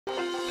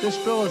This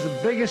bill is the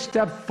biggest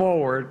step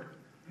forward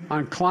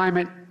on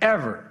climate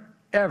ever.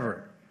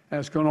 And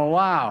it's going to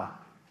allow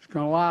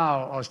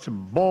us to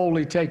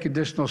boldly take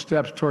additional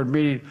steps toward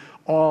meeting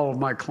all of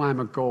my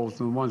climate goals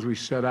and the ones we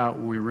set out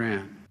when we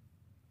ran.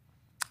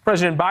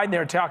 President Biden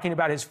there talking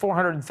about his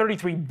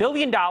 $433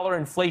 billion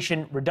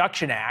Inflation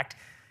Reduction Act.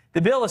 The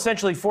bill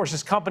essentially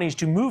forces companies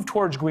to move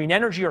towards green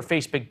energy or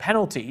face big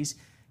penalties,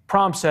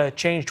 prompts a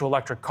change to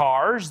electric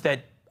cars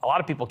that a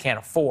lot of people can't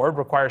afford,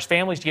 requires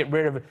families to get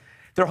rid of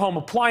their home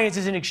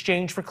appliances in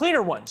exchange for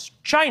cleaner ones.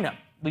 China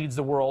leads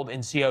the world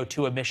in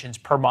CO2 emissions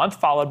per month,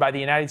 followed by the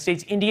United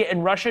States, India,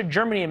 and Russia.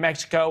 Germany and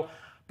Mexico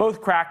both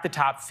cracked the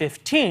top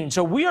 15.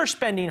 So we are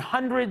spending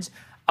hundreds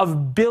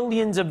of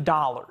billions of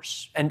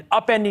dollars and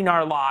upending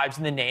our lives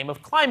in the name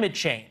of climate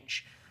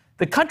change.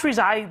 The countries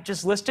I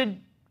just listed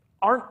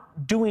aren't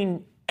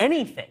doing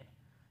anything.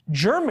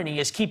 Germany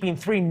is keeping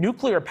 3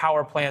 nuclear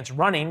power plants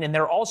running, and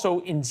they're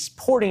also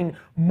importing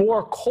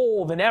more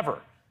coal than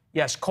ever.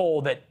 Yes,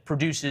 coal that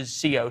produces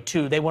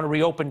CO2. They want to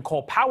reopen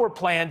coal power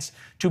plants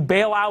to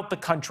bail out the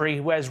country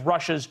who has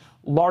Russia's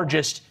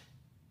largest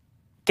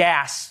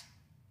gas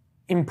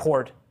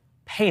import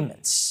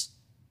payments.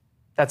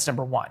 That's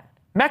number one.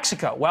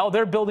 Mexico, well,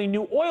 they're building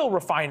new oil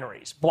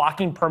refineries,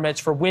 blocking permits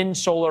for wind,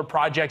 solar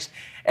projects,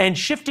 and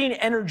shifting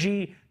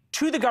energy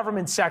to the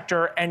government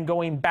sector and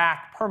going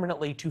back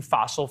permanently to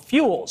fossil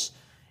fuels,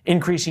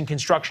 increasing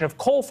construction of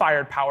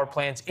coal-fired power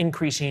plants,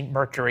 increasing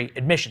mercury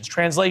emissions.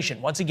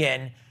 Translation, once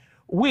again,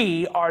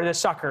 we are the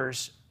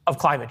suckers of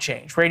climate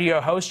change. Radio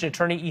host and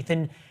attorney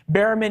Ethan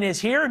Bearman is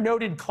here,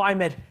 noted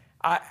climate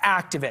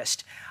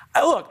activist.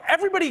 Look,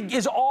 everybody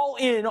is all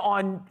in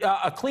on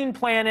a clean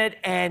planet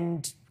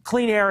and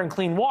clean air and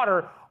clean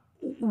water.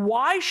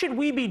 Why should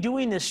we be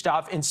doing this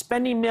stuff and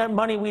spending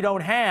money we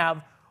don't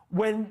have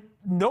when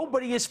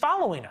nobody is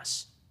following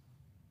us?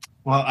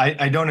 Well,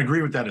 I don't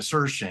agree with that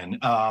assertion.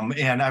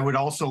 And I would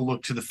also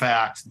look to the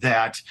fact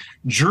that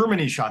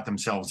Germany shot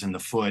themselves in the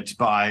foot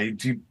by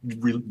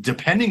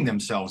depending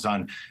themselves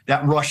on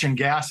that Russian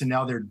gas, and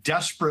now they're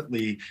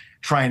desperately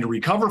trying to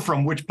recover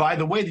from, which, by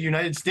the way, the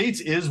United States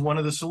is one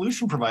of the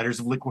solution providers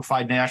of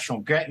liquefied natural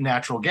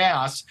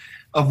gas,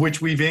 of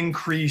which we've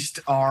increased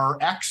our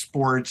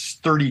exports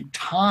 30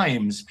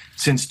 times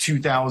since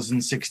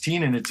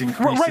 2016, and it's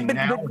increasing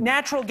now. But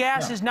natural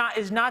gas is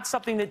not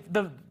something that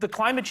the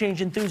climate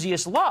change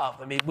enthusiasts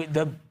love. I mean,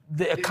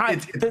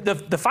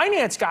 the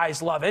finance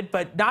guys love it,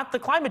 but not the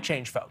climate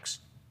change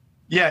folks.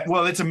 Yeah,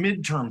 well, it's a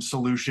midterm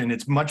solution.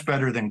 It's much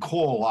better than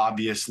coal,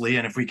 obviously,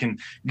 and if we can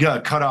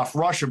cut off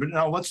Russia. But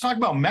now let's talk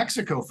about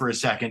Mexico for a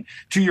second.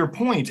 To your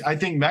point, I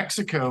think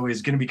Mexico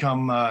is going to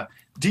become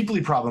deeply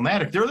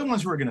problematic. They're the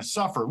ones who are going to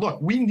suffer.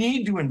 Look, we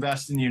need to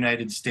invest in the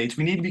United States.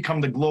 We need to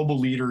become the global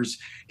leaders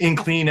in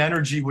clean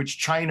energy, which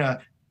China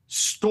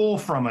stole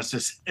from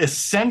us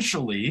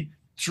essentially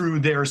through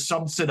their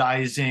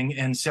subsidizing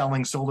and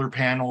selling solar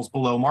panels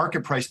below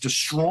market price,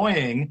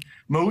 destroying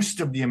most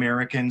of the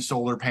American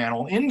solar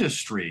panel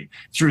industry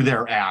through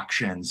their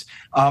actions.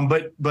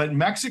 But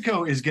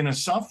Mexico is going to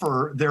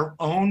suffer their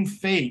own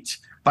fate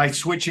by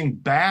switching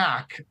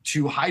back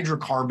to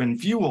hydrocarbon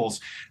fuels.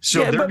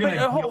 So yeah, they're going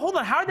to hold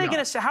on. How are they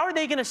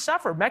going to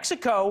suffer?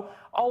 Mexico,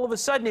 all of a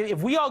sudden,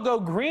 if we all go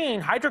green,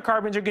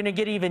 hydrocarbons are going to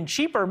get even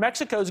cheaper.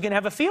 Mexico is going to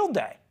have a field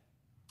day.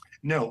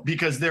 No,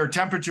 because their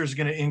temperature is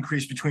going to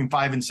increase between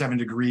 5 and 7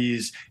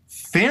 degrees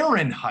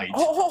Fahrenheit.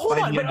 Hold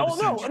on, but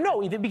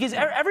no, because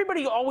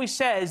everybody always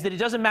says that it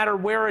doesn't matter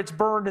where it's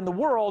burned in the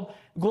world.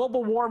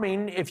 Global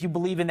warming, if you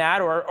believe in that,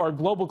 or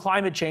global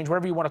climate change,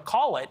 whatever you want to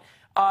call it,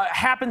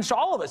 happens to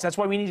all of us. That's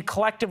why we need to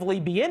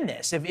collectively be in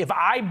this. If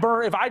I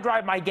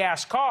drive my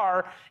gas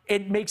car,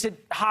 it makes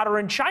it hotter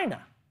in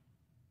China.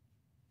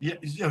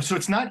 Yeah, so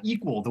it's not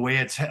equal the way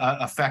it's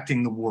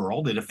affecting the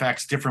world. It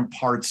affects different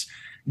parts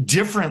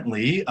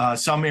differently.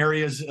 Some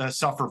areas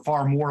suffer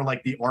far more,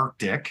 like the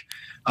Arctic,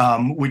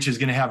 which is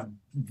going to have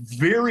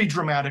very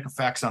dramatic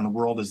effects on the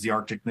world as the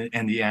Arctic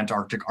and the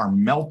Antarctic are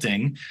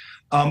melting.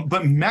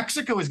 But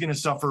Mexico is going to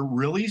suffer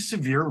really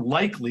severe,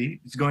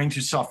 likely is going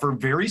to suffer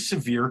very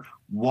severe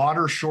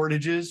water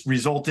shortages,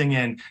 resulting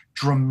in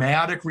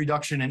dramatic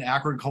reduction in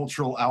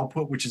agricultural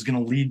output, which is going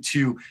to lead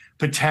to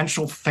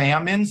potential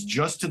famines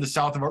just to the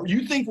south of our.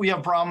 You think we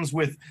have problems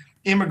with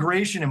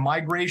immigration and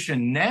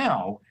migration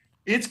now?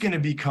 It's going to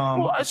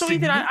become. Well, so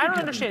Ethan, I don't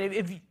understand.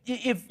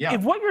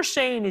 If what you're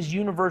saying is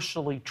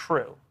universally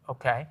true,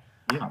 okay,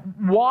 yeah,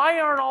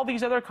 why aren't all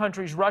these other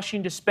countries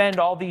rushing to spend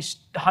all these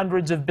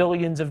hundreds of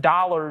billions of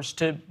dollars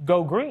to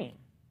go green?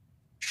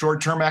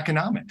 Short-term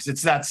economics.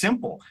 It's that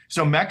simple.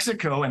 So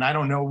Mexico, and I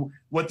don't know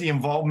what the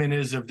involvement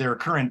is of their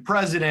current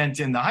president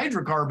in the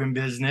hydrocarbon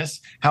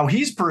business, how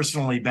he's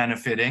personally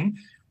benefiting,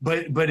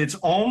 but it's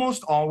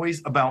almost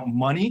always about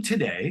money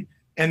today.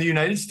 And the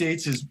United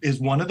States is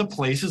one of the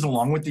places,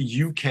 along with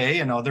the UK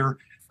and other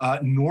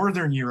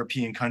northern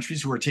European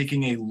countries, who are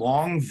taking a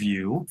long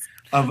view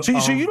of.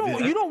 So you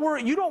don't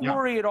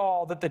worry at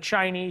all that the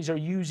Chinese are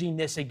using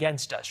this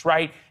against us,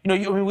 right?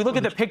 When we look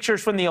at the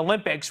pictures from the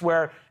Olympics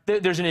where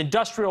there's an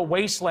industrial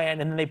wasteland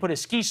and then they put a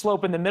ski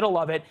slope in the middle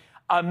of it.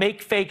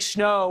 make fake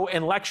snow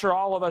and lecture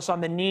all of us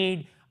on the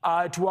need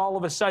to all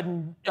of a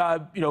sudden,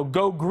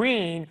 go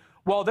green.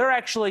 Well, they're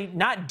actually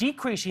not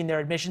decreasing their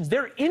emissions.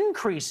 They're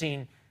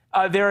increasing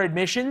their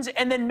emissions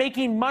and then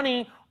making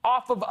money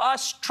off of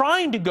us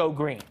trying to go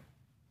green.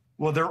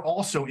 Well, they're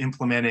also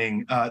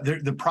implementing.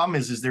 The problem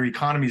is their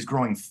economy is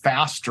growing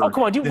faster. Oh,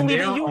 come on! Do you than believe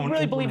their it? You own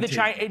really believe the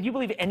implementation. Do you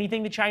believe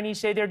anything the Chinese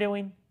say they're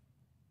doing?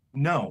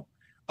 No.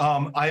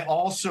 I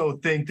also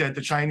think that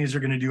the Chinese are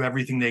going to do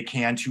everything they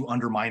can to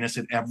undermine us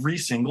at every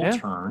single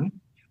turn.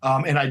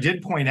 And I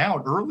did point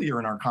out earlier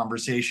in our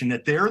conversation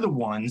that they're the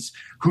ones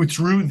who,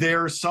 through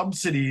their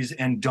subsidies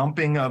and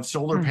dumping of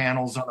solar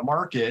panels on the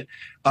market,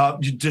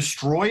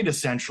 destroyed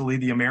essentially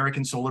the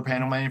American solar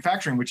panel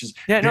manufacturing, which is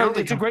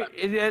it's a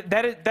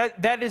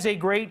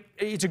great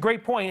it's a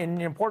great point and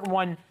an important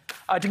one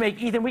to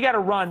make. Ethan, we got to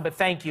run, but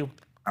thank you.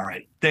 All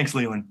right, thanks,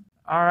 Leland.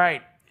 All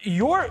right,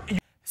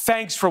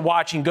 thanks for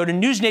watching. Go to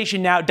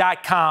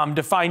newsnationnow.com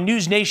to find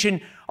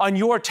NewsNation on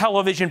your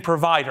television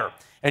provider.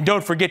 And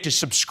don't forget to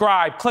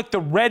subscribe. Click the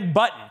red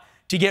button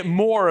to get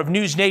more of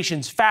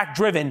NewsNation's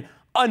fact-driven,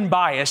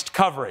 unbiased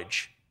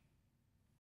coverage.